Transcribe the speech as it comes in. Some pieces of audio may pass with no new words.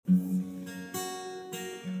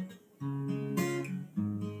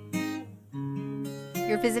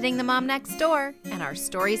You're visiting the Mom Next Door and our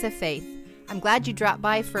stories of faith. I'm glad you dropped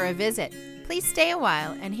by for a visit. Please stay a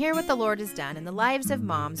while and hear what the Lord has done in the lives of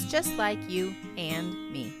moms just like you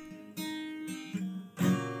and me.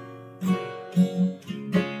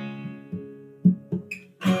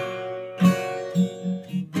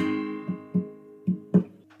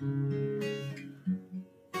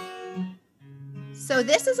 So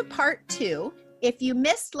this is a part 2. If you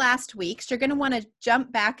missed last week's, you're going to want to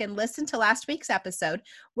jump back and listen to last week's episode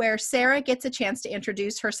where Sara gets a chance to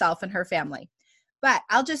introduce herself and her family. But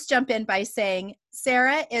I'll just jump in by saying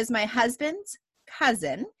Sara is my husband's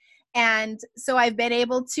cousin. And so I've been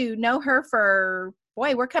able to know her for,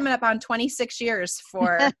 we're coming up on 26 years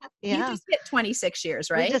for, Yeah. You just hit 26 years,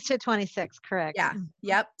 right? We just hit 26, correct. Yeah.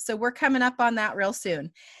 Yep. So we're coming up on that real soon.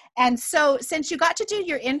 And so since you got to do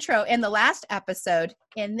your intro in the last episode,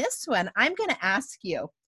 in this one, I'm going to ask you,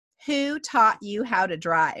 who taught you how to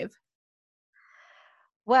drive?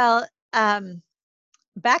 Well,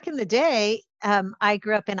 back in the day, I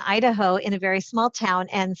grew up in Idaho in a very small town,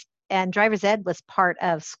 and driver's ed was part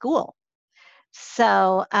of school.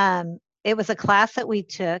 So it was a class that we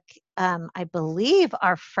took, I believe,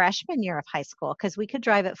 our freshman year of high school, because we could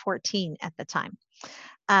drive at 14 at the time.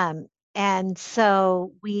 And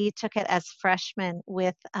so we took it as freshmen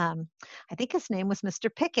with, I think his name was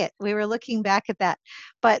Mr. Pickett. We were looking back at that.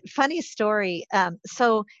 But funny story.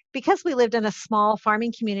 So because we lived in a small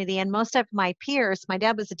farming community, and most of my peers, my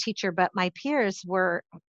dad was a teacher, but my peers were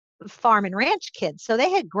farm and ranch kids. So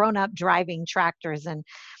they had grown up driving tractors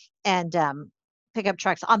and pickup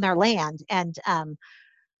trucks on their land, and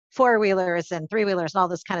four-wheelers and three-wheelers and all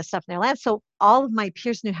this kind of stuff in their land. So all of my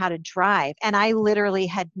peers knew how to drive, and I literally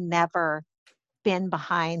had never been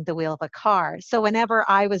behind the wheel of a car. So whenever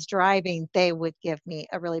I was driving, they would give me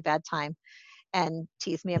a really bad time and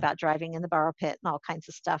tease me about driving in the borrow pit and all kinds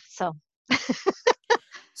of stuff.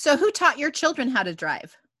 So who taught your children how to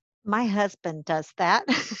drive? My husband does that.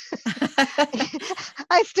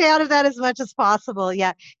 I stay out of that as much as possible.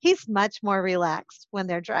 Yeah, he's much more relaxed when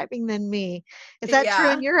they're driving than me. Is that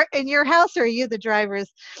true in your house, or are you the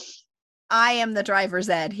driver's? I am the driver's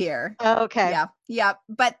ed here. Oh, okay. Yeah.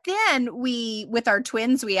 But then with our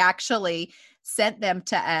twins, we actually sent them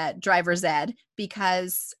to driver's ed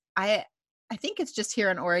because I think it's just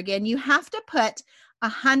here in Oregon. You have to put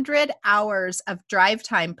 100 hours of drive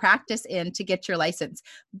time practice in to get your license.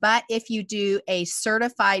 But if you do a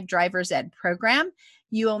certified driver's ed program,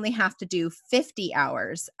 you only have to do 50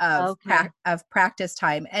 hours of practice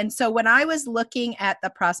time. And so when I was looking at the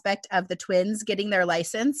prospect of the twins getting their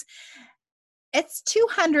license, it's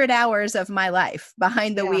 200 hours of my life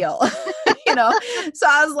behind the wheel, So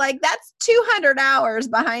I was like, that's 200 hours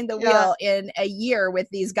behind the wheel in a year with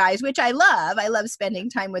these guys, which I love. I love spending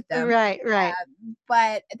time with them. Right.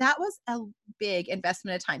 But that was a big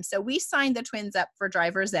investment of time. So we signed the twins up for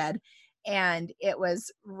driver's ed, and it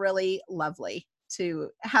was really lovely to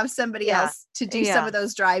have somebody else to do some of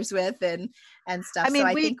those drives with and stuff.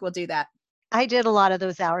 I think we'll do that. I did a lot of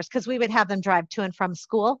those hours because we would have them drive to and from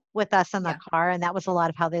school with us in the car. And that was a lot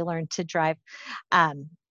of how they learned to drive.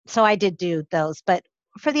 So I did do those, but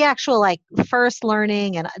for the actual first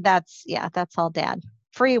learning, and that's all Dad.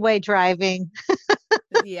 Freeway driving.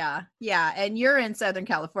 Yeah. And you're in Southern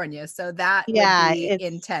California, so that would be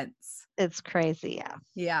intense. It's crazy.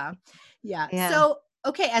 Yeah. So,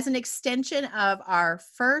 okay. As an extension of our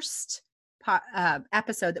first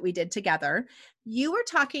episode that we did together, you were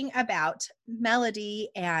talking about melody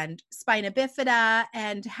and spina bifida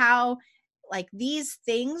and how these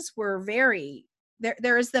things were very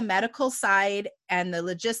there is the medical side and the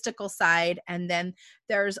logistical side, and then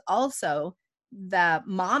there's also the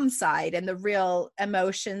mom side and the real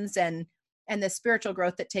emotions and the spiritual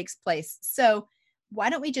growth that takes place. So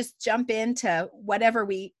why don't we just jump into whatever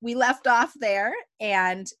we left off there,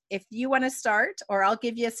 and if you want to start, or I'll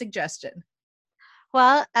give you a suggestion.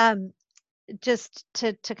 Well, just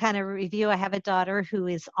to kind of review, I have a daughter who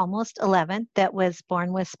is almost 11 that was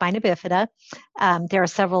born with spina bifida. There are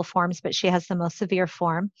several forms, but she has the most severe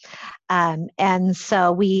form. And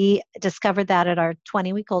so we discovered that at our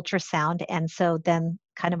 20-week ultrasound. And so then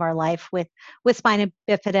kind of our life with spina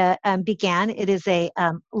bifida began. It is a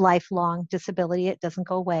lifelong disability. It doesn't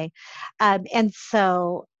go away. And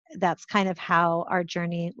so that's kind of how our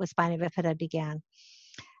journey with spina bifida began.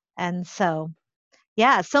 And so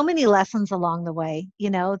so many lessons along the way,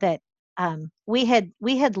 that we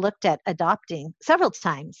had looked at adopting several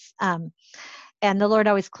times. And the Lord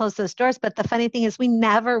always closed those doors. But the funny thing is we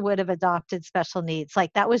never would have adopted special needs.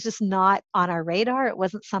 That was just not on our radar. It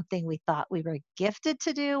wasn't something we thought we were gifted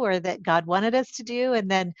to do or that God wanted us to do. And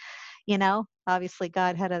then, Obviously,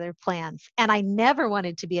 God had other plans. And I never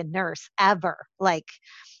wanted to be a nurse ever. Like,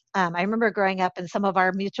 I remember growing up and some of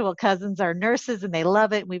our mutual cousins are nurses and they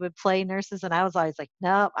love it. And we would play nurses. And I was always like,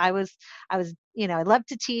 no, I love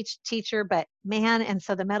to teacher, but man. And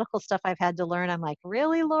so the medical stuff I've had to learn, I'm like,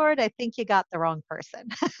 really, Lord, I think you got the wrong person,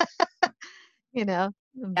 you know,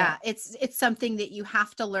 but Yeah, it's something that you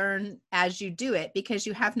have to learn as you do it because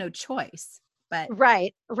you have no choice. But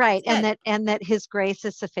right, right. it's good. And that his grace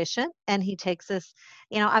is sufficient and he takes us,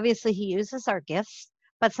 obviously he uses our gifts,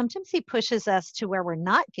 but sometimes he pushes us to where we're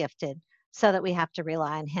not gifted so that we have to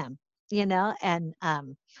rely on him, and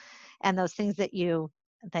those things that you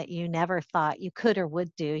never thought you could or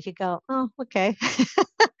would do, you go, oh, okay.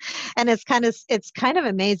 And it's kind of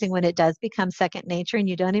amazing when it does become second nature and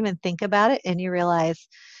you don't even think about it and you realize,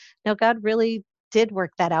 no, God really did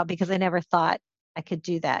work that out because I never thought I could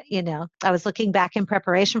do that. I was looking back in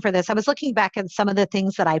preparation for this. I was looking back at some of the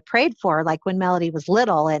things that I prayed for, like when Melody was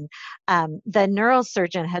little, and the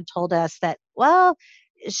neurosurgeon had told us that, well,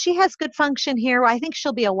 she has good function here. I think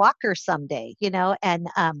she'll be a walker someday. And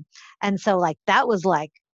so like that was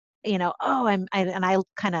like, oh, and I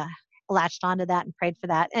kind of latched onto that and prayed for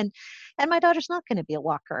that. And my daughter's not going to be a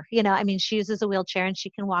walker. I mean, she uses a wheelchair and she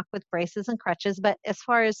can walk with braces and crutches, but as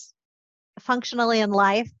far as functionally in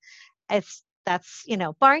life, that's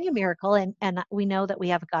barring a miracle, and we know that we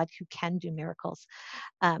have a God who can do miracles.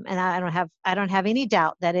 And I don't have any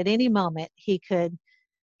doubt that at any moment he could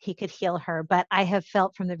heal her. But I have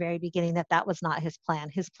felt from the very beginning that that was not his plan.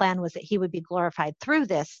 His plan was that he would be glorified through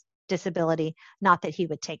this disability, not that he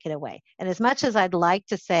would take it away. And as much as I'd like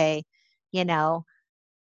to say, you know,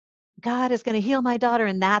 God is going to heal my daughter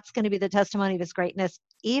and that's going to be the testimony of his greatness,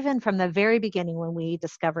 even from the very beginning when we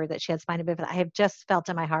discovered that she had spina bifida, I have just felt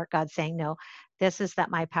in my heart God saying, no, this is that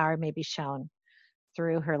my power may be shown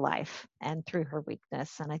through her life and through her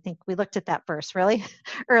weakness. And I think we looked at that verse really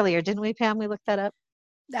earlier, didn't we, Pam? We looked that up.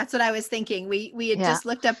 That's what I was thinking. We had Yeah. just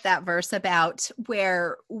looked up that verse about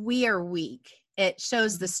where we are weak. It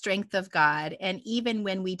shows the Mhm. strength of God. And even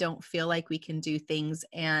when we don't feel like we can do things,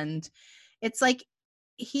 and it's like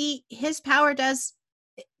his power does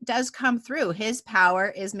come through. His power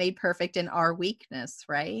is made perfect in our weakness,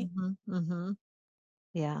 right? Mhm. Mhm.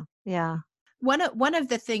 Yeah. Yeah. One of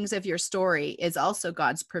the things of your story is also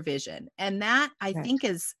God's provision. And that I think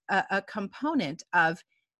Right. is a component of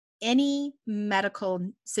any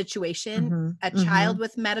medical situation, Mhm. a child Mhm.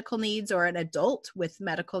 with medical needs or an adult with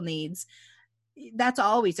medical needs. That's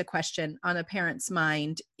always a question on a parent's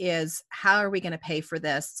mind is how are we going to pay for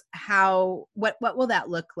this? What will that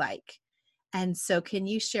look like? And so can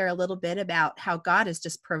you share a little bit about how God has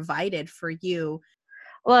just provided for you?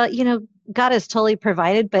 Well, God has totally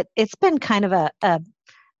provided, but it's been kind of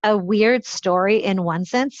a weird story in one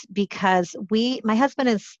sense because my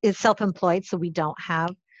husband is self-employed, so we don't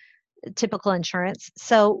have typical insurance.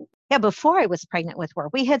 So yeah, before I was pregnant with her,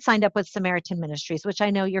 we had signed up with Samaritan Ministries, which I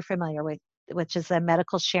know you're familiar with, which is a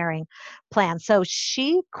medical sharing plan. So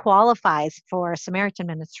she qualifies for Samaritan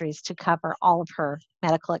Ministries to cover all of her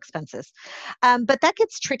medical expenses. But that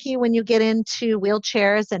gets tricky when you get into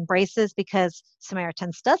wheelchairs and braces because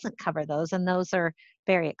Samaritans doesn't cover those, and those are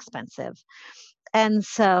very expensive. And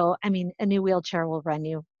so, I mean, a new wheelchair will run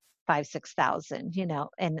you 5, 6,000,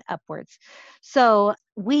 and upwards. So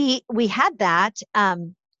we had that.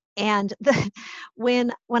 And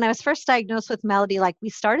when I was first diagnosed with Melody, like we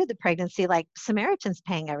started the pregnancy, like Samaritans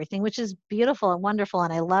paying everything, which is beautiful and wonderful.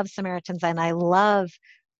 And I love Samaritans and I love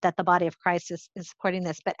that the body of Christ is supporting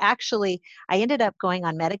this. But actually, I ended up going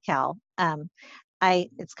on Medi-Cal.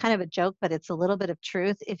 It's kind of a joke, but it's a little bit of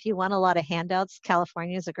truth. If you want a lot of handouts,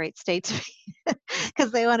 California is a great state to be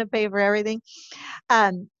because they want to pay for everything.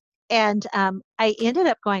 Um, and I ended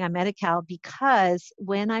up going on Medi-Cal because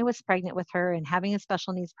when I was pregnant with her and having a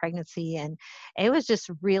special needs pregnancy, and it was just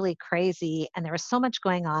really crazy, and there was so much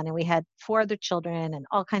going on, and we had 4 other children and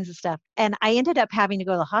all kinds of stuff. And I ended up having to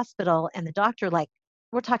go to the hospital, and the doctor, like,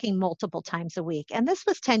 we're talking multiple times a week. And this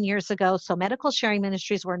was 10 years ago. So medical sharing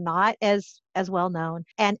ministries were not as well known.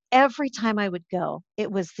 And every time I would go,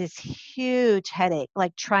 it was this huge headache,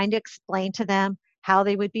 like trying to explain to them how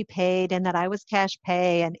they would be paid and that I was cash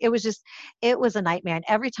pay. And it was a nightmare. And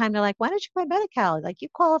every time they're like, why don't you buy Medi-Cal? Like you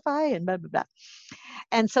qualify and blah, blah, blah.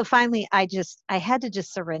 And so finally I had to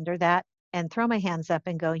just surrender that and throw my hands up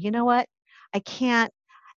and go, you know what? I can't.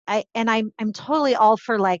 I'm totally all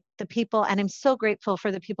for like the people, and I'm so grateful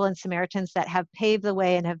for the people in Samaritans that have paved the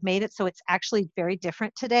way and have made it so it's actually very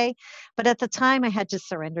different today. But at the time, I had to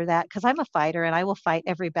surrender that because I'm a fighter and I will fight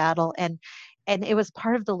every battle. And it was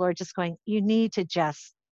part of the Lord just going, you need to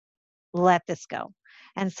just let this go.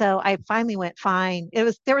 And so I finally went fine. There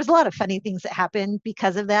was a lot of funny things that happened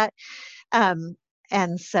because of that. Um,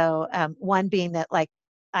 and so one being that like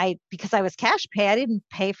because I was cash pay, I didn't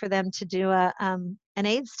pay for them to do an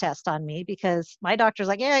AIDS test on me because my doctor's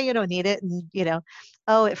like, yeah, you don't need it. And,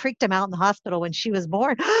 oh, it freaked him out in the hospital when she was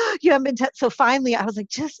born. You haven't been so finally I was like,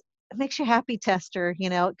 just it makes you happy, tester,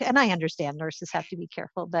 and I understand nurses have to be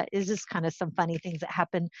careful, but it's just kind of some funny things that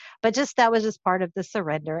happen. But just that was just part of the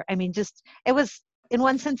surrender. I mean, just it was in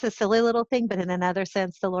one sense a silly little thing, but in another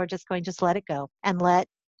sense, the Lord just going, just let it go and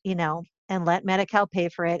you know, let Medi-Cal pay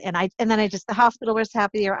for it. And then the hospital was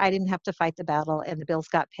happier. I didn't have to fight the battle and the bills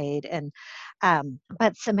got paid.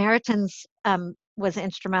 But Samaritans was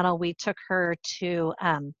instrumental. We took her to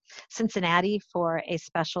Cincinnati for a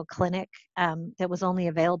special clinic that was only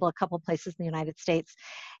available a couple places in the United States.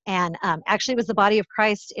 And actually it was the body of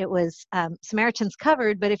Christ. It was Samaritans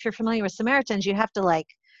covered, but if you're familiar with Samaritans, you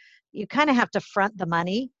kind of have to front the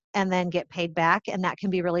money and then get paid back. And that can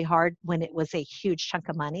be really hard when it was a huge chunk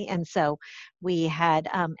of money. And so we had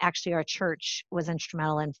actually our church was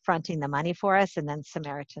instrumental in fronting the money for us. And then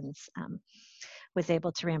Samaritans was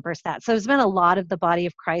able to reimburse that. So there's been a lot of the body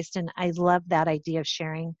of Christ. And I love that idea of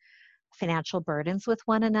sharing financial burdens with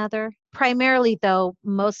one another. Primarily, though,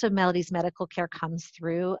 most of Melody's medical care comes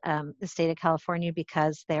through the state of California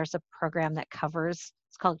because there's a program that covers,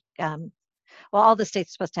 it's called all the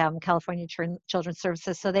states are supposed to have them, California Children's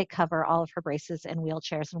Services, so they cover all of her braces and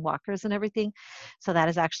wheelchairs and walkers and everything. So that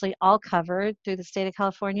is actually all covered through the state of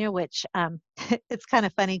California, which it's kind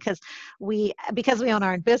of funny because we own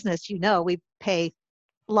our own business, we pay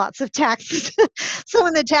lots of taxes. So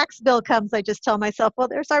when the tax bill comes, I just tell myself, well,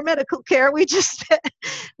 there's our medical care we just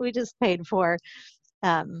paid for.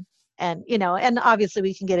 And obviously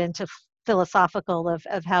we can get into philosophical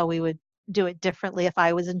of how we would do it differently if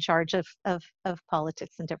I was in charge of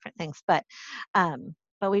politics and different things. But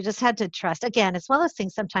we just had to trust. Again, it's one of those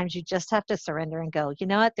things sometimes you just have to surrender and go, you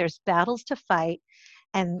know what, there's battles to fight.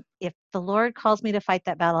 And if the Lord calls me to fight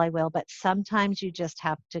that battle, I will. But sometimes you just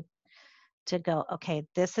have to go, okay,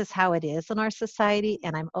 this is how it is in our society,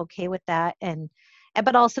 and I'm okay with that.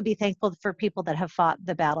 But also be thankful for people that have fought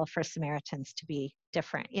the battle for Samaritans to be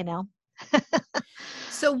different,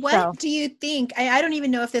 So what do you think? I don't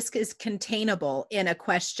even know if this is containable in a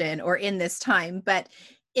question or in this time, but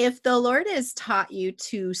if the Lord has taught you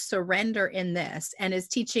to surrender in this and is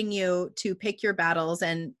teaching you to pick your battles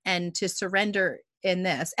and to surrender in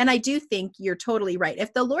this, and I do think you're totally right.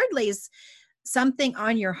 If the Lord lays something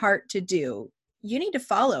on your heart to do, you need to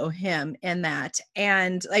follow him in that.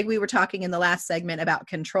 And like we were talking in the last segment about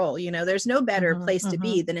control, there's no better place to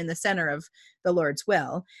be than in the center of the Lord's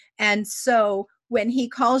will. And so when he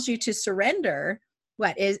calls you to surrender,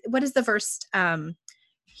 what is the verse?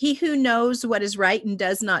 He who knows what is right and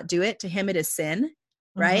does not do it, to him it is sin.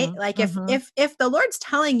 Right? Like if the Lord's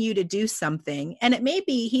telling you to do something, and it may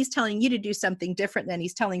be he's telling you to do something different than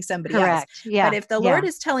he's telling somebody else. Yeah. But if the Lord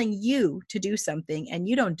is telling you to do something and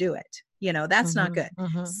you don't do it, that's not good.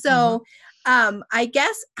 So I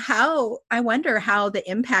guess I wonder how the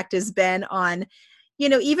impact has been on,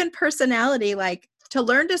 even personality, like to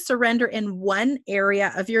learn to surrender in one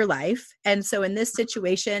area of your life. And so in this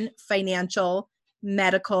situation, financial,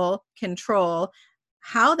 medical, control,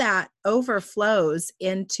 how that overflows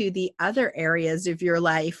into the other areas of your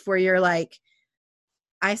life where you're like,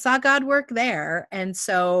 I saw God work there. And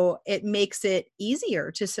so it makes it easier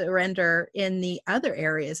to surrender in the other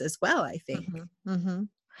areas as well, I think.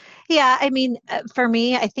 Yeah. I mean, for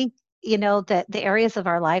me, I think, that the areas of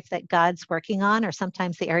our life that God's working on are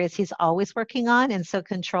sometimes the areas he's always working on. And so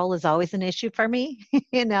control is always an issue for me,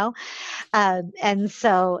 and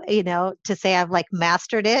so, to say I've like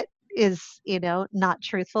mastered it is, not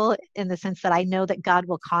truthful in the sense that I know that God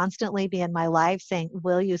will constantly be in my life saying,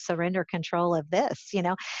 will you surrender control of this,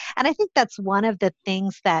 and I think that's one of the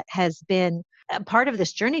things that has been a part of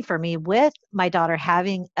this journey for me with my daughter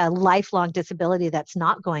having a lifelong disability that's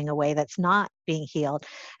not going away, that's not being healed.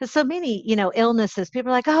 There's so many, illnesses.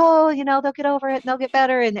 People are like, oh, they'll get over it and they'll get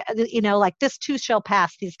better. And, like this too shall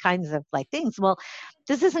pass, these kinds of like things. Well,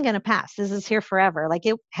 this isn't going to pass. This is here forever. Like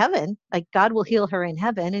heaven, like God will heal her in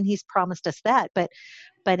heaven. And he's promised us that.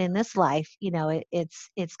 But in this life,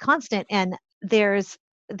 it's constant. And there's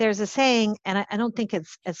a saying, and I don't think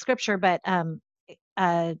it's a scripture, but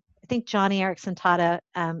I think Johnny Erickson Tata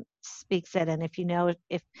speaks it. And if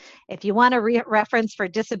you want a reference for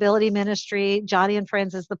disability ministry, Johnny and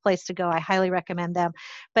Friends is the place to go. I highly recommend them.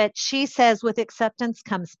 But she says, with acceptance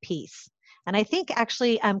comes peace. And I think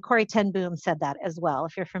actually Corrie Ten Boom said that as well,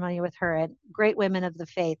 if you're familiar with her, and great women of the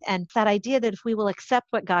faith. And that idea that if we will accept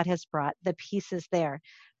what God has brought, the peace is there.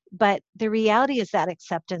 But the reality is that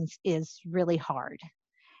acceptance is really hard.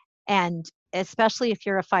 And especially if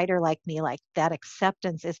you're a fighter like me, like that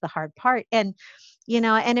acceptance is the hard part. And,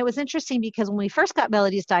 and it was interesting because when we first got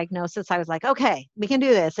Melody's diagnosis, I was like, okay, we can do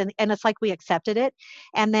this. And it's like we accepted it.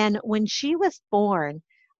 And then when she was born,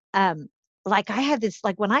 um, like I had this,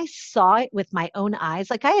 like when I saw it with my own eyes,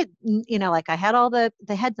 like I had, like I had all the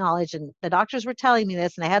head knowledge and the doctors were telling me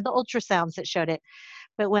this and I had the ultrasounds that showed it.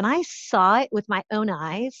 But when I saw it with my own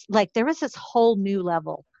eyes, like there was this whole new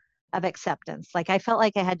level of acceptance. Like I felt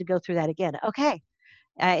like I had to go through that again. Okay,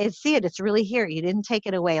 see it. It's really here. You didn't take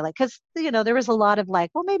it away. Like, because, there was a lot of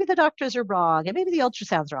like, well, maybe the doctors are wrong and maybe the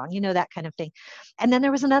ultrasound's wrong, that kind of thing. And then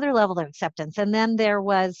there was another level of acceptance. And then there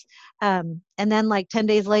was, and then like 10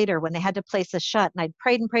 days later when they had to place a shunt and I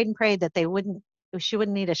prayed and prayed and prayed that she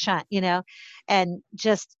wouldn't need a shunt, and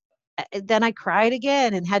just, then I cried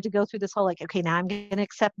again and had to go through this whole like, okay, now I'm going to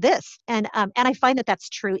accept this. And I find that that's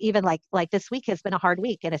true. Even like this week has been a hard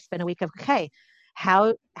week, and it's been a week of, okay,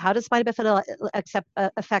 how does spina bifida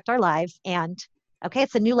affect our lives? And okay,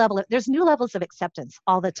 it's a new level. There's new levels of acceptance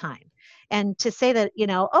all the time. And to say that,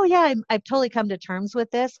 oh yeah, I've totally come to terms with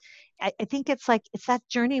this. I think it's like, it's that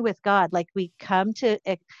journey with God. Like we come to,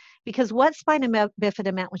 because what spina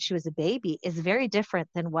bifida meant when she was a baby is very different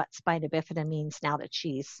than what spina bifida means now that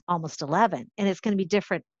she's almost 11. And it's going to be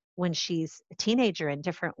different when she's a teenager and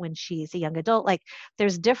different when she's a young adult. Like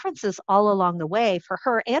there's differences all along the way for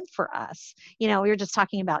her and for us. We were just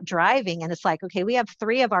talking about driving, and it's like, okay, we have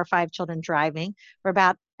 3 of our 5 children driving. We're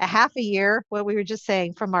about a half a year, what we were just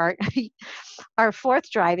saying, from our our 4th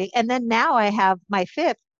driving. And then now I have my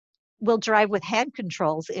 5th will drive with hand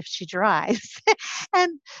controls if she drives.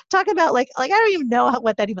 And talk about like I don't even know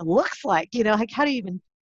what that even looks like. Like how do you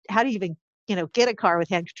even get a car with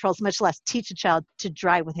hand controls, much less teach a child to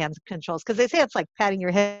drive with hand controls, because they say it's like patting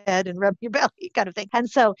your head and rubbing your belly kind of thing. And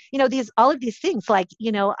so all of these things, like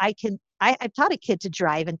I've taught a kid to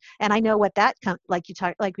drive, and I know what that like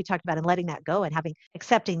we talked about, and letting that go and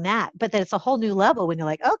accepting that. But then it's a whole new level when you're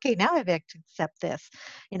like, okay, now I have to accept this,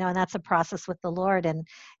 and that's a process with the Lord. And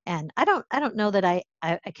I don't know that I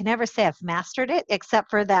can ever say I've mastered it,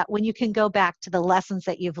 except for that when you can go back to the lessons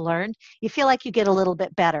that you've learned, you feel like you get a little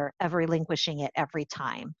bit better of relinquishing it every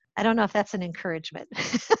time. I don't know if that's an encouragement.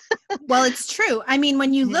 Well, it's true. I mean,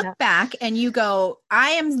 when you look Yeah. back and you go,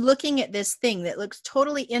 I am looking at this thing that looks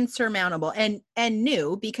totally insurmountable and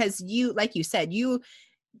new, because you, like you said,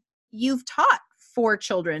 you've taught 4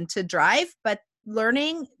 children to drive, but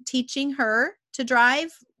teaching her to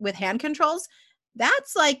drive with hand controls,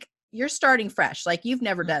 that's like you're starting fresh. Like you've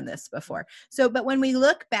never done this before. So, but when we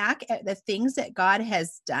look back at the things that God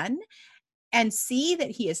has done and see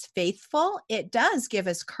that he is faithful, it does give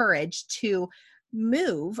us courage to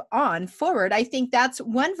move on forward. I think that's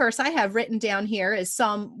one verse I have written down here is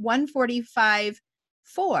Psalm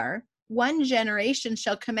 145:4. One generation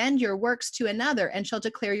shall commend your works to another and shall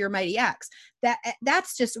declare your mighty acts.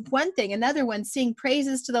 That's just one thing. Another one, sing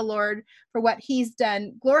praises to the Lord for what he's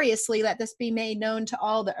done gloriously. Let this be made known to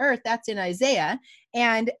all the earth. That's in Isaiah.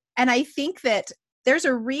 And I think that there's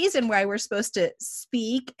a reason why we're supposed to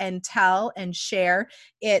speak and tell and share.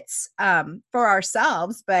 It's for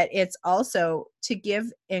ourselves, but it's also to give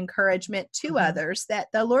encouragement to others that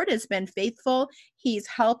the Lord has been faithful. He's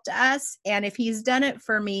helped us. And if he's done it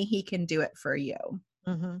for me, he can do it for you.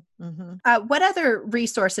 What other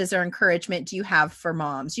resources or encouragement do you have for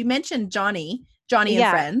moms? You mentioned Johnny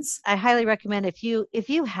and Friends. I highly recommend if you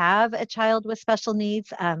have a child with special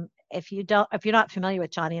needs. If you're not familiar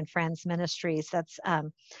with Johnny and Friends Ministries, that's a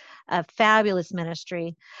fabulous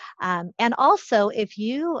ministry. And also, if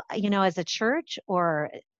you as a church or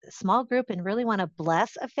small group and really want to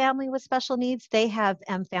bless a family with special needs, they have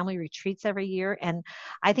family retreats every year. And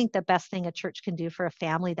I think the best thing a church can do for a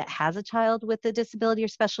family that has a child with a disability or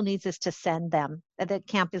special needs is to send them. The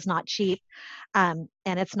camp is not cheap, and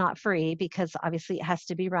it's not free because obviously it has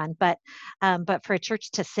to be run. But for a church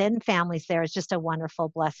to send families there is just a wonderful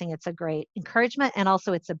blessing. It's a great encouragement, and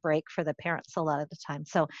also it's a break for the parents a lot of the time.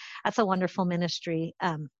 So that's a wonderful ministry.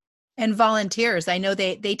 And volunteers. I know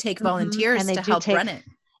they take volunteers and they to do help run it.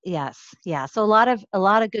 Yes. Yeah. So a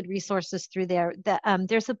lot of good resources through there.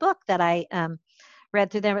 There's a book that I read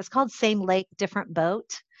through there. It's called Same Lake, Different Boat,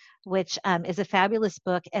 which is a fabulous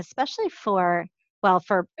book, especially for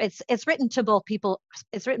it's written to both people.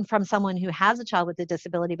 It's written from someone who has a child with a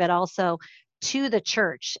disability, but also to the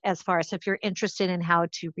church, as far as if you're interested in how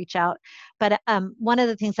to reach out. But one of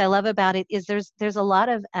the things I love about it is there's a lot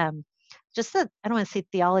of just the, I don't want to say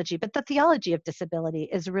theology, but the theology of disability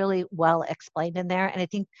is really well explained in there. And I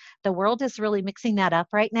think the world is really mixing that up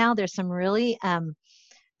right now. There's some really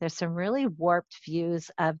There's some really warped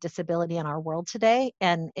views of disability in our world today,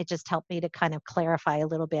 and it just helped me to kind of clarify a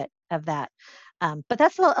little bit of that. But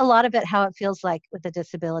that's a lot of it. How it feels like with a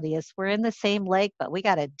disability is we're in the same lake, but we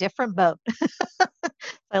got a different boat.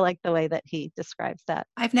 I like the way that he describes that.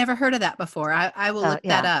 I've never heard of that before. I will So look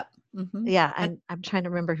that yeah, up. Hmm. yeah. I'm trying to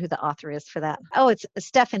remember who the author is for that. Oh, it's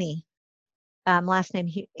Stephanie. Last name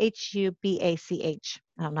Hubach.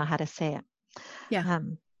 I don't know how to say it. Yeah.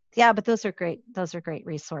 Yeah, but those are great. Those are great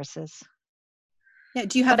resources. Yeah.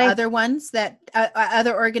 Do you have But I other ones that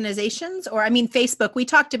other organizations, or I mean, Facebook? We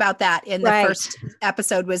talked about that in the right, first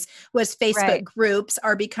episode. Was Facebook right. groups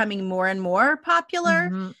are becoming more and more popular,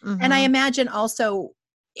 Mm-hmm, and I mm-hmm, imagine also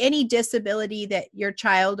any disability that your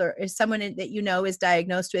child or is someone that you know is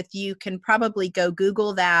diagnosed with, you can probably go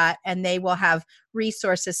Google that, and they will have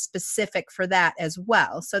resources specific for that as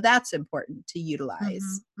well. So that's important to mm-hmm,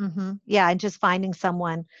 utilize. mm-hmm. Yeah, and just finding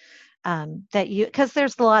someone that you, because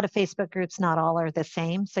there's a lot of Facebook groups, not all are the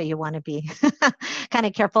same, so you want to be kind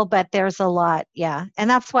of careful. But there's a lot, yeah, and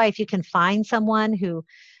that's why if you can find someone who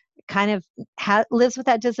kind of lives with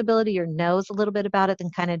that disability or knows a little bit about it, then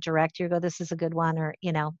kind of direct you, go, this is a good one, or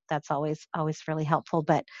that's always really helpful.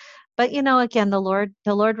 But again, the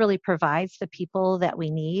Lord really provides the people that we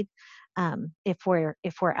need, if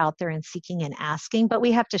we're out there and seeking and asking. But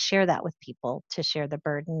we have to share that with people, to share the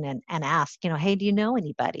burden and ask, hey, do you know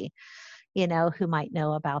anybody who might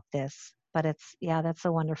know about this? But that's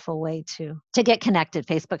a wonderful way to get connected.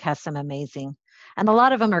 Facebook has some amazing, and a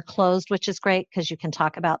lot of them are closed, which is great because you can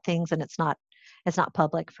talk about things and it's not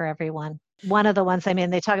public for everyone. One of the ones, I mean,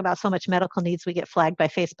 they talk about so much medical needs, we get flagged by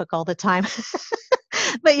Facebook all the time.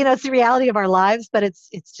 But it's the reality of our lives. But it's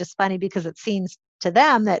just funny because it seems to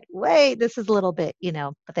them that, wait, this is a little bit,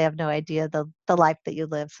 but they have no idea the life that you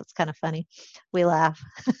live. So it's kind of funny. We laugh.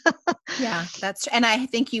 Yeah, and I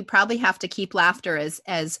think you probably have to keep laughter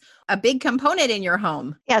as a big component in your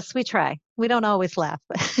home. Yes, we try. We don't always laugh,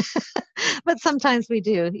 but sometimes we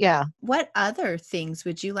do. Yeah. What other things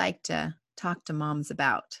would you like to talk to moms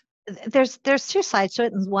about? There's two sides to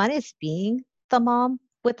it, and one is being the mom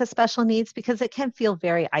with the special needs, because it can feel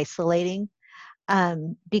very isolating.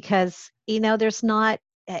 Because there's not,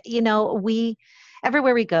 we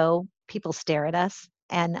everywhere we go, people stare at us,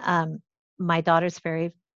 and my daughter's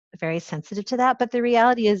very, very sensitive to that. But the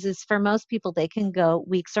reality is for most people, they can go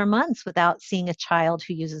weeks or months without seeing a child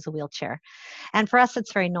who uses a wheelchair. And for us,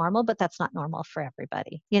 it's very normal, but that's not normal for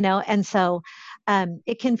everybody. And so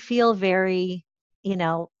it can feel very, you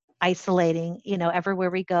know, isolating.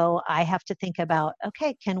 Everywhere we go, I have to think about,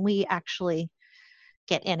 okay, can we actually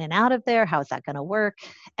get in and out of there? How is that going to work?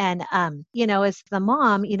 And, as the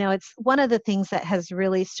mom, it's one of the things that has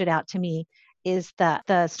really stood out to me is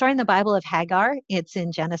the story in the Bible of Hagar. It's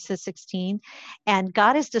in Genesis 16, and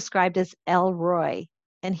God is described as El Roy,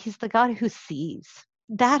 and he's the God who sees.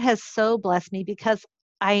 That has so blessed me because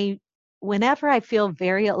whenever I feel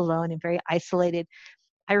very alone and very isolated,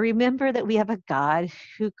 I remember that we have a God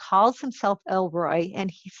who calls himself El Roy,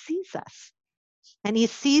 and he sees us. And he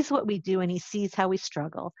sees what we do, and he sees how we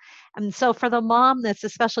struggle. And so for the mom that's a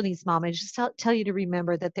special needs mom, I just tell you to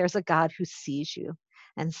remember that there's a God who sees you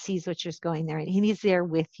and sees what you're going there, and he's there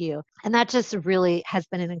with you. And that just really has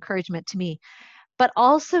been an encouragement to me, but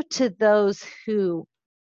also to those who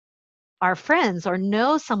are friends or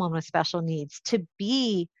know someone with special needs, to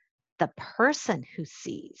be the person who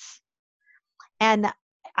sees. And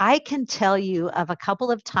I can tell you of a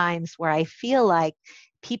couple of times where I feel like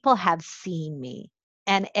people have seen me,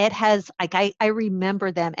 and it has, like, I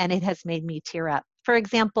remember them, and it has made me tear up. For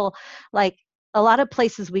example, like a lot of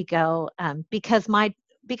places we go, because my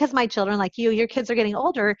children, like your kids are getting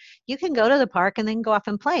older, you can go to the park and then go off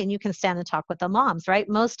and play, and you can stand and talk with the moms, right?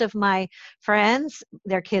 Most of my friends,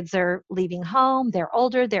 their kids are leaving home, they're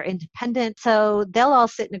older, they're independent. So they'll all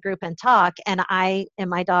sit in a group and talk. And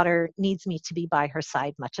my daughter needs me to be by her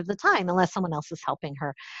side much of the time, unless someone else is helping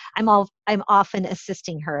her. I'm often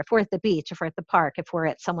assisting her. If we're at the beach, if we're at the park, if we're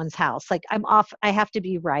at someone's house, like I have to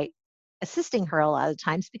be right assisting her a lot of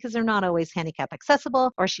times because they're not always handicap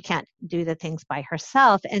accessible, or she can't do the things by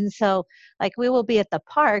herself. And so, like, we will be at the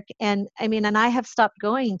park, and I have stopped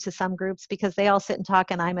going to some groups because they all sit and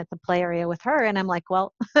talk and I'm at the play area with her, and I'm like,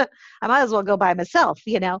 well, I might as well go by myself.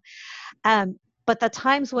 But the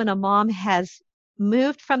times when a mom has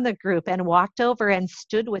moved from the group and walked over and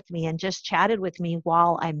stood with me and just chatted with me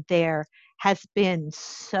while I'm there has been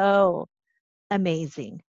so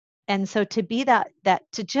amazing. And so to be that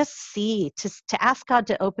to just see, to ask God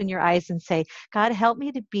to open your eyes and say, God, help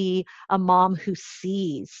me to be a mom who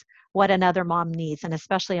sees what another mom needs, and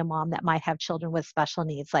especially a mom that might have children with special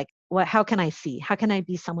needs. Like, what, how can I see? How can I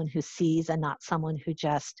be someone who sees and not someone who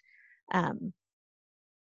just, um,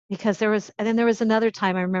 because there was, and then there was another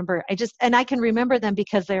time I remember, and I can remember them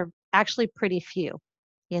because they're actually pretty few,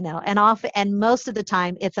 and most of the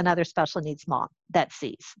time it's another special needs mom that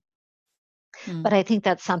sees. Hmm. But I think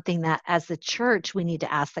that's something that as the church, we need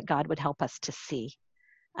to ask that God would help us to see.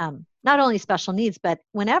 Not only special needs, but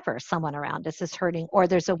whenever someone around us is hurting, or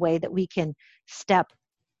there's a way that we can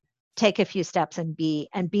take a few steps and be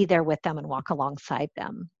there with them and walk alongside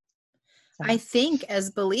them. I So, think as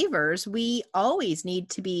believers, we always need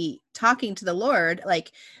to be talking to the Lord,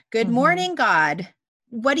 like, good mhm, morning, God.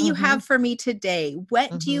 What do you mhm, have for me today?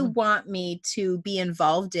 What do you mhm, want me to be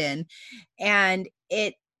involved in? And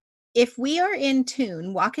if we are in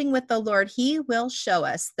tune, walking with the Lord, He will show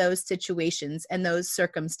us those situations and those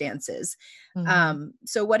circumstances. mhm,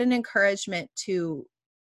 So, what an encouragement to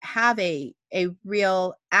have a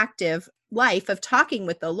real active life of talking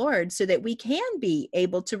with the Lord so that we can be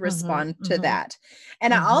able to mhm, respond to mhm, that.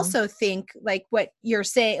 And I mhm, also think, like what you're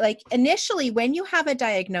saying, like initially when you have a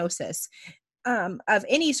diagnosis of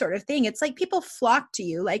any sort of thing, it's like people flock to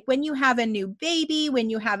you. Like when you have a new baby, when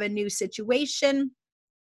you have a new situation,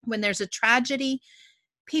 when there's a tragedy,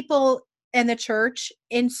 people and the church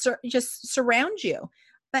just surround you.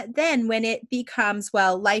 But then when it becomes,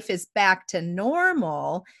 well, life is back to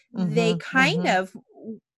normal, they mhm, kind mhm, of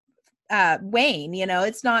wane,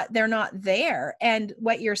 it's not, they're not there. And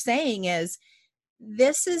what you're saying is,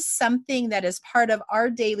 this is something that is part of our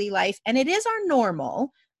daily life and it is our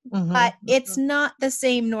normal, mhm, but it's mhm, not the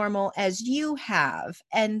same normal as you have.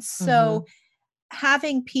 And so mhm,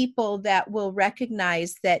 having people that will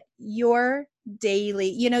recognize that your daily,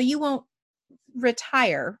 you won't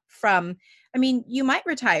retire from, I mean, you might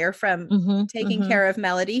retire from mhm, taking mhm, care of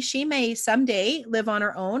Melody. She may someday live on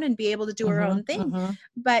her own and be able to do her mhm, own thing, mhm.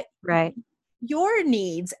 but Right. your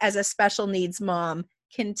needs as a special needs mom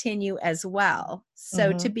continue as well.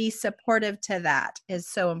 So to Mhm. be supportive to that is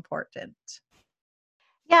so important.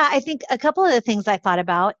 Yeah, I think a couple of the things I thought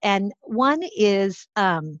about, and one is,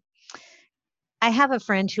 I have a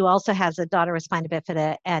friend who also has a daughter with spina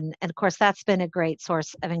bifida, and of course that's been a great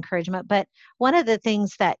source of encouragement. But one of the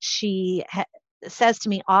things that says to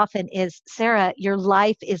me often is, Sarah, your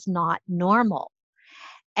life is not normal.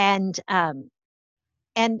 And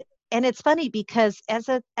and and it's funny because as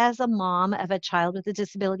a mom of a child with a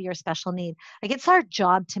disability or special need, like, it's our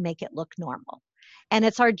job to make it look normal, and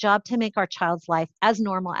it's our job to make our child's life as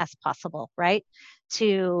normal as possible, right?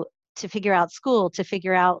 To to figure out school, to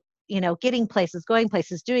figure out, getting places, going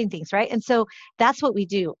places, doing things, right? And so that's what we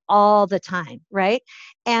do all the time, right?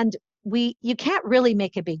 And you can't really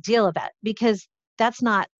make a big deal of that, because that's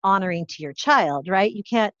not honoring to your child, right? You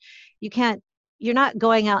can't you're not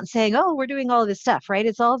going out and saying, "Oh, we're doing all this stuff," right?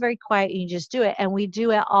 It's all very quiet. And you just do it, and we do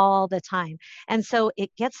it all the time. And so it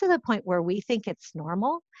gets to the point where we think it's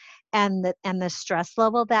normal, and the stress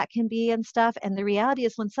level that can be and stuff. And the reality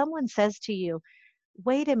is, when someone says to you,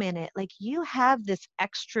 "Wait a minute, like, you have this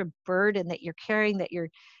extra burden that you're carrying, that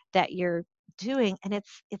you're doing, and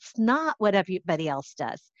it's not what everybody else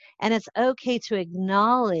does." And it's okay to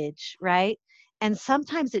acknowledge, right? And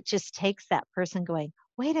sometimes it just takes that person going,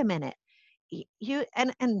 "Wait a minute, you,"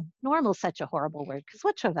 and normal is such a horrible word, because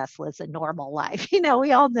which of us lives a normal life?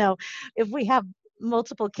 We all know, if we have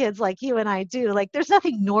multiple kids like you and I do, like, there's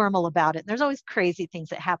nothing normal about it. There's always crazy things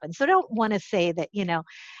that happen. So I don't want to say that,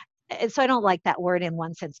 and so I don't like that word in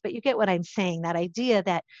one sense, but you get what I'm saying. That idea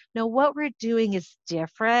that, no, what we're doing is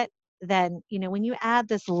different than, when you add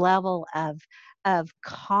this level of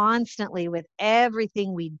constantly, with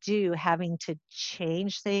everything we do, having to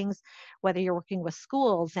change things, whether you're working with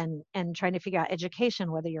schools and trying to figure out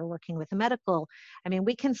education, whether you're working with medical. I mean,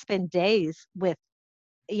 we can spend days with,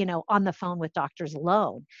 on the phone with doctors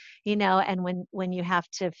alone, and when you have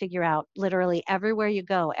to figure out literally everywhere you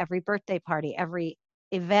go, every birthday party, every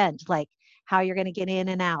event, like, how you're going to get in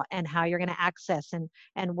and out, and how you're going to access,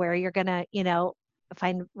 and where you're going to,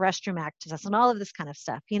 find restroom access, and all of this kind of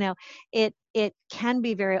stuff, it can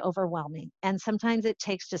be very overwhelming. And sometimes it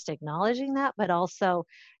takes just acknowledging that, but also,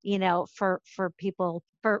 for people,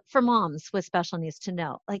 for moms with special needs, to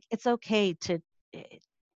know, like, it's okay to, eh,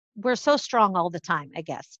 we're so strong all the time, I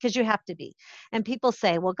guess, because you have to be. And people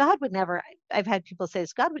say, well, God would never, I've had people say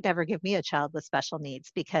this, God would never give me a child with special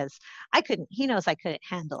needs, because he knows I couldn't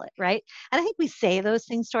handle it, right? And I think we say those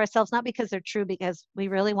things to ourselves, not because they're true, because we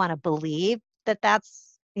really want to believe that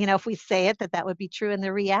that's, if we say it, that would be true. And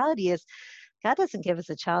the reality is, God doesn't give us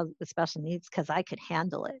a child with special needs because I could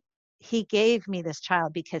handle it. He gave me this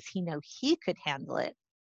child because he knew he could handle it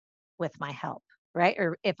with my help. right?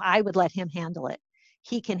 Or if I would let him handle it,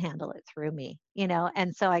 he can handle it through me, you know?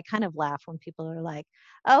 And so I kind of laugh when people are like,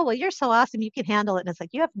 oh, well, you're so awesome. You can handle it. And it's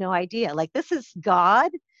like, you have no idea. Like, this is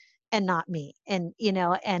God and not me. And, you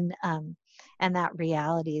know, and that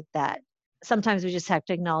reality that sometimes we just have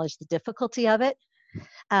to acknowledge the difficulty of it.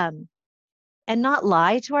 Um, and not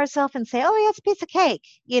lie to ourselves and say, oh, yeah, it's a piece of cake,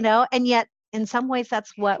 you know, and yet in some ways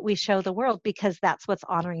that's what we show the world because that's what's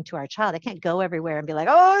honoring to our child. I can't go everywhere and be like,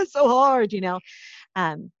 oh, it's so hard, you know,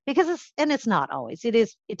 because it's not always,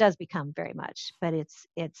 it does become very much, but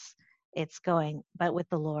it's going, but with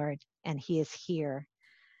the Lord and he is here.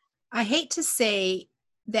 I hate to say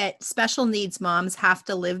that special needs moms have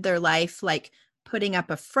to live their life like putting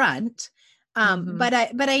up a front. Mm-hmm.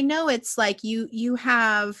 But I know it's like you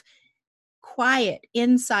have quiet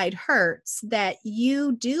inside hurts that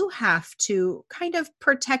you do have to kind of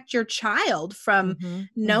protect your child from Mm-hmm.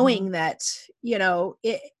 Mm-hmm. knowing that,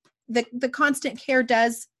 the constant care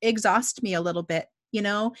does exhaust me a little bit. You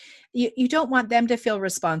don't want them to feel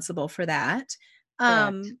responsible for that.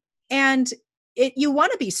 Correct. And you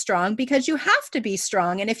want to be strong because you have to be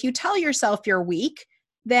strong. And if you tell yourself you're weak,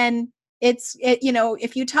 then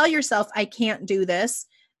if you tell yourself I can't do this,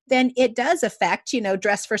 then it does affect,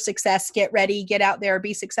 dress for success, get ready, get out there,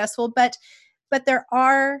 be successful. But there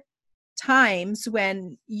are times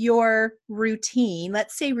when your routine,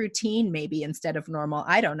 let's say routine maybe instead of normal,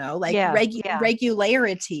 I don't know, like Yeah. Yeah.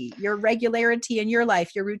 regularity, your regularity in your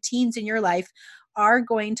life, your routines in your life are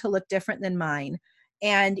going to look different than mine.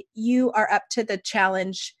 And you are up to the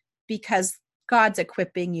challenge because God's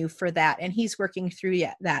equipping you for that and he's working through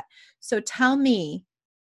that. So tell me,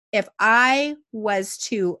 if I was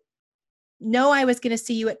to know I was going to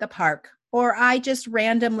see you at the park, or I just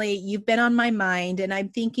randomly, you've been on my mind and I'm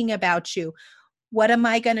thinking about you, what am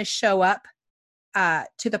I going to show up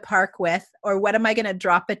to the park with, or what am I going to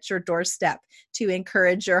drop at your doorstep to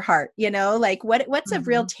encourage your heart? Like what's a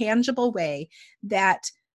real Mm-hmm. tangible way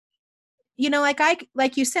that,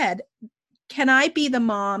 like you said, can I be the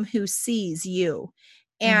mom who sees you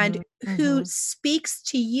and Mm-hmm. who Mm-hmm. speaks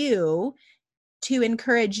to you to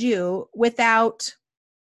encourage you without,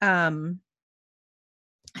 I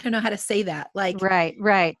don't know how to say that. Like, Right.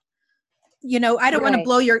 Right. I don't want to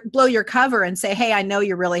Right. blow your cover and say, hey, I know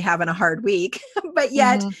you're really having a hard week. but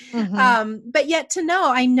yet, Mm-hmm. Mm-hmm. but yet to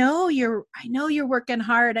know, I know you're working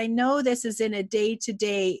hard. I know this is in a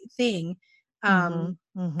day-to-day thing. Mm-hmm. Um,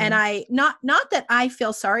 and Mm-hmm. not that I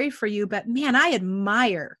feel sorry for you, but man, I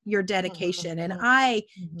admire your Mm-hmm. dedication and I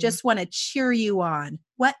Mm-hmm. just want to cheer you on.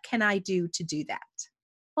 What can I do to do that?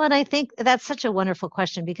 Well, and I think that's such a wonderful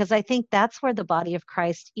question because I think that's where the body of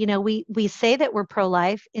Christ, you know, we say that we're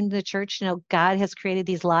pro-life in the church, you know, God has created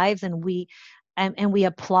these lives and we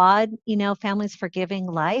applaud, you know, families for giving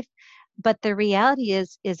life. But the reality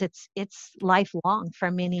is it's lifelong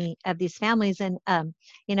for many of these families. And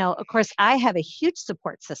you know, of course, I have a huge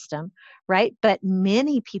support system, right? But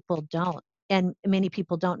many people don't. And many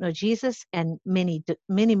people don't know Jesus, and many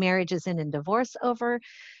marriages end in divorce over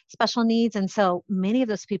special needs. And so many of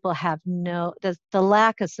those people have the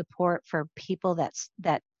lack of support for people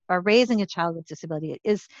that are raising a child with disability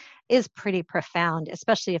is pretty profound,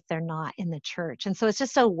 especially if they're not in the church. And so it's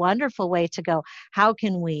just a wonderful way to go, how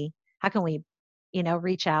can we you know,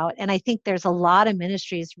 reach out? And I think there's a lot of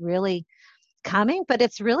ministries really coming, but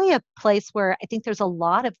it's really a place where I think there's a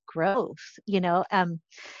lot of growth, you know.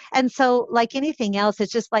 And so like anything else,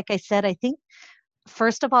 it's just like I said, I think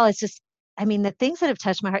first of all, it's just, I mean, the things that have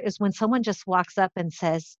touched my heart is when someone just walks up and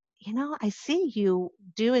says, you know, I see you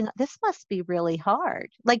doing this, must be really hard.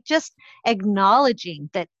 Like just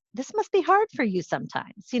acknowledging that this must be hard for you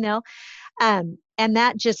sometimes, you know. And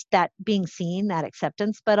that just that being seen, that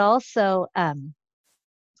acceptance, but also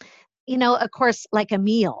you know, of course, like a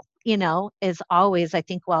meal, you know, is always, I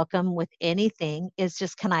think, welcome with anything. Is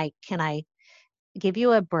just, can I give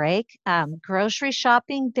you a break? Grocery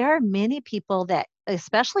shopping, there are many people that,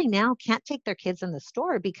 especially now, can't take their kids in the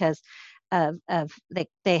store because of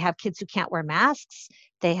they have kids who can't wear masks.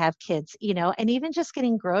 They have kids, you know, and even just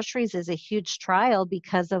getting groceries is a huge trial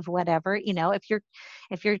because of whatever, you know, if you're,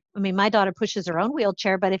 I mean, my daughter pushes her own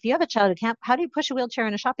wheelchair, but if you have a child who can't, how do you push a wheelchair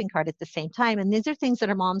and a shopping cart at the same time? And these are things that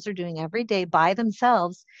our moms are doing every day by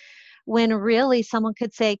themselves when really someone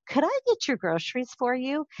could say, could I get your groceries for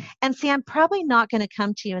you? And see, I'm probably not going to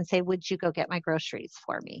come to you and say, would you go get my groceries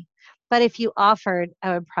for me? But if you offered,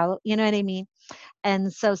 I would probably, you know what I mean?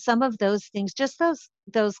 And so some of those things, just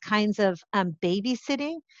those kinds of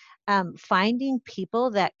babysitting, finding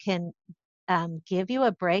people that can give you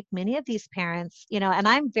a break. Many of these parents, and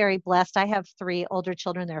I'm very blessed. I have 3 older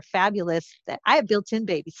children. They're fabulous. I have built-in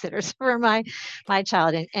babysitters for my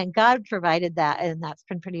child, and God provided that, and that's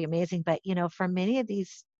been pretty amazing. But for many of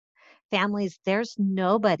these families, there's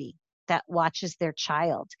nobody that watches their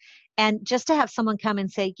child. And just to have someone come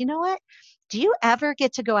and say, you know what? Do you ever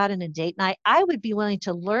get to go out on a date night? I would be willing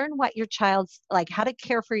to learn what your child's like, how to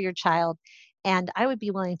care for your child. And I would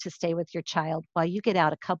be willing to stay with your child while you get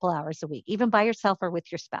out a couple hours a week, even by yourself or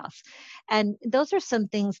with your spouse. And those are some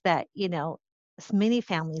things that, many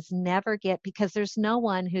families never get because there's no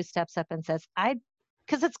one who steps up and says,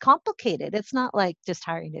 because it's complicated. It's not like just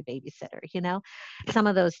hiring a babysitter, some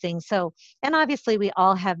of those things. So, and obviously we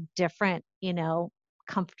all have different,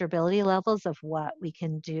 comfortability levels of what we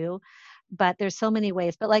can do, but there's so many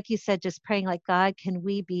ways. But like you said, just praying like, God, can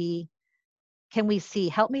we see,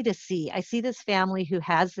 help me to see, I see this family who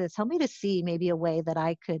has this, help me to see maybe a way that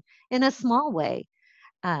I could, in a small way,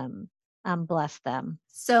 um, bless them.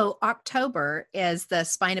 So October is the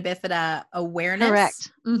Spina Bifida Awareness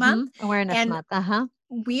Correct. Month. Awareness And month. Uh-huh.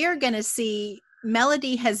 we are going to see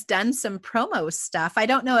Melody has done some promo stuff. I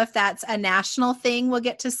don't know if that's a national thing we'll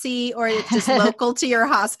get to see or it's just local to your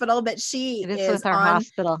hospital, but she It is is with our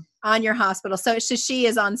hospital. on your hospital. So she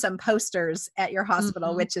is on some posters at your hospital,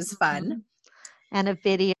 Mm-hmm. which is fun. Mm-hmm. And a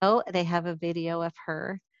video, they have a video of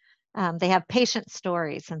her. They have patient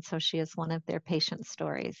stories, and so she is one of their patient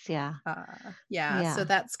stories. Yeah. Yeah. So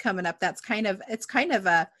that's coming up. It's kind of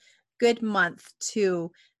a good month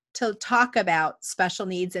to talk about special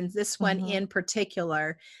needs and this one in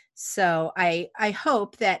particular. So I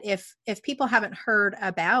hope that if people haven't heard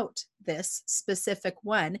about this specific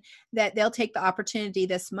one, that they'll take the opportunity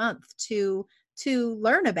this month to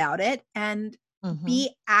learn about it and be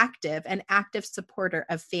an active supporter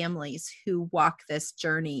of families who walk this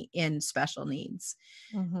journey in special needs.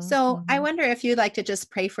 So I wonder if you'd like to just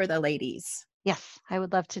pray for the ladies. Yes, I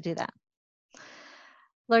would love to do that.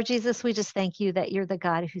 Lord Jesus, we just thank you that you're the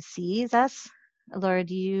God who sees us. Lord,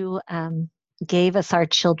 you gave us our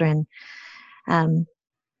children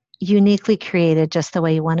uniquely created just the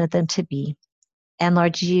way you wanted them to be. And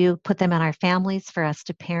Lord, you put them in our families for us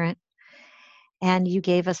to parent. And you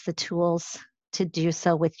gave us the tools to do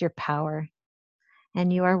so with your power.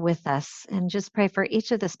 And you are with us. And just pray for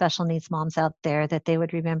each of the special needs moms out there that they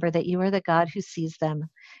would remember that you are the God who sees them.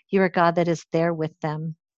 You are God that is there with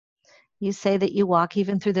them. You say that you walk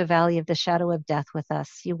even through the valley of the shadow of death with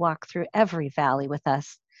us. You walk through every valley with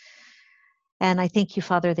us. And I thank you,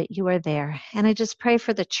 Father, that you are there. And I just pray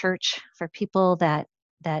for the church, for people that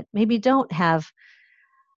maybe don't have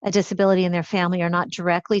a disability in their family, are not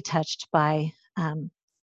directly touched by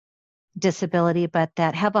disability, but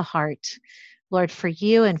that have a heart, Lord, for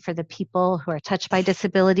you and for the people who are touched by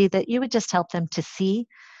disability, that you would just help them to see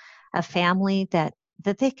a family that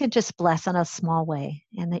they could just bless in a small way,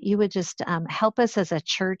 and that you would just help us as a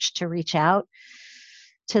church to reach out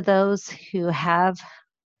to those who have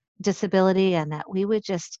disability, and that we would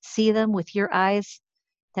just see them with your eyes,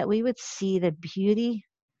 that we would see the beauty,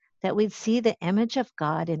 that we'd see the image of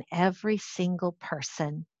God in every single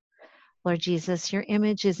person. Lord Jesus, your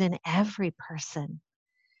image is in every person.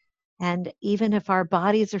 And even if our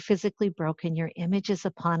bodies are physically broken, your image is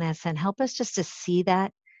upon us, and help us just to see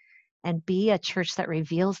that and be a church that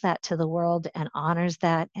reveals that to the world and honors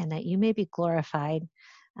that, and that you may be glorified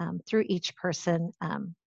through each person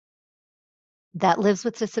that lives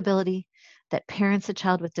with disability, that parents a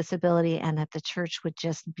child with disability, and that the church would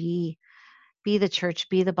just be the church,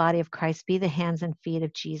 be the body of Christ, be the hands and feet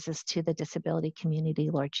of Jesus to the disability community,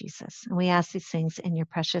 Lord Jesus. And we ask these things in your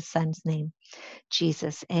precious Son's name,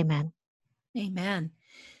 Jesus. Amen. Amen.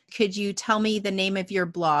 Could you tell me the name of your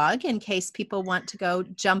blog in case people want to go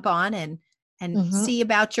jump on and see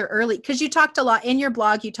about your early, because you talked a lot in your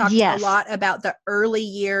blog, you talked a lot about the early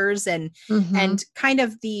years and kind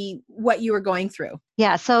of what you were going through.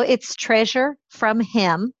 Yeah. So it's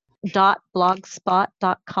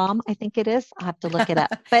treasurefromhim.blogspot.com, I think it is. I'll have to look it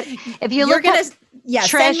up. But if you look up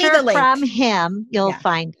send me the link. From Him, you'll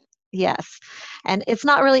find. Yes. And it's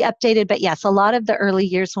not really updated, but yes, a lot of the early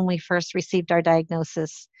years when we first received our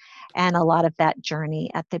diagnosis and a lot of that journey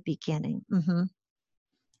at the beginning.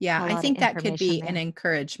 Yeah, I think that could be an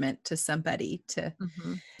encouragement to somebody to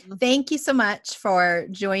thank you so much for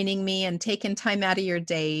joining me and taking time out of your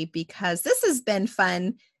day, because this has been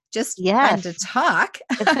fun. Just fun to talk.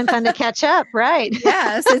 It's been fun to catch up, right?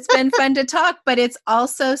 Yes, it's been fun to talk, but it's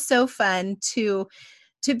also so fun to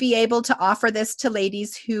be able to offer this to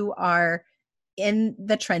ladies who are in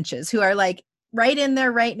the trenches, who are like right in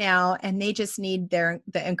there right now, and they just need the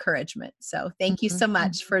encouragement. So thank you so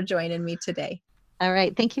much for joining me today. All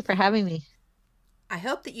right. Thank you for having me. I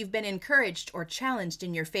hope that you've been encouraged or challenged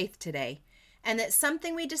in your faith today, and that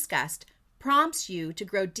something we discussed prompts you to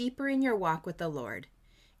grow deeper in your walk with the Lord.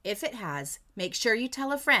 If it has, make sure you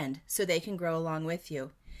tell a friend so they can grow along with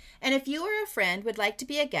you. And if you or a friend would like to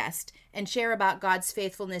be a guest and share about God's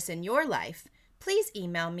faithfulness in your life, please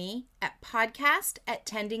email me at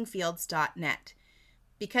podcast@tendingfields.net.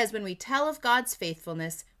 Because when we tell of God's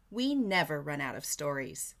faithfulness, we never run out of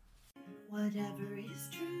stories. Whatever is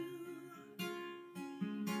true,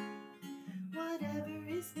 whatever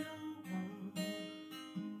is noble,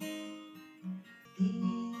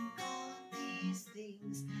 think on these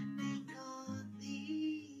things.